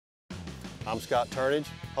I'm Scott Turnage,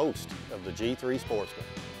 host of the G3 Sportsman.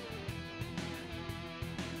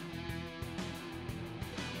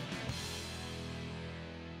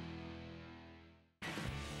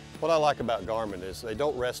 What I like about Garmin is they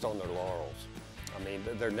don't rest on their laurels. I mean,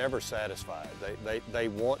 they're never satisfied. They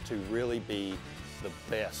want to really be the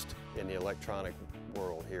best in the electronic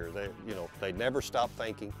world here. They never stop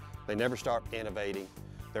thinking. They never stop innovating.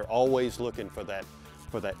 They're always looking for that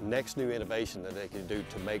next new innovation that they can do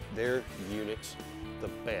to make their units the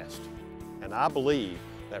best. And I believe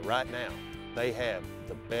that right now they have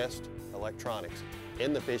the best electronics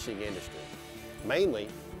in the fishing industry, mainly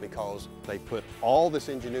because they put all this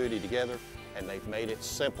ingenuity together and they've made it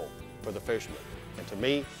simple for the fishermen. And to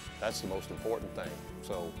me, that's the most important thing.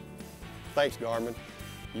 So thanks, Garmin.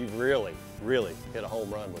 You've really, really hit a home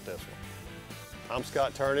run with this one. I'm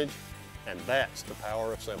Scott Turnage, and that's the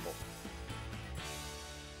power of simple.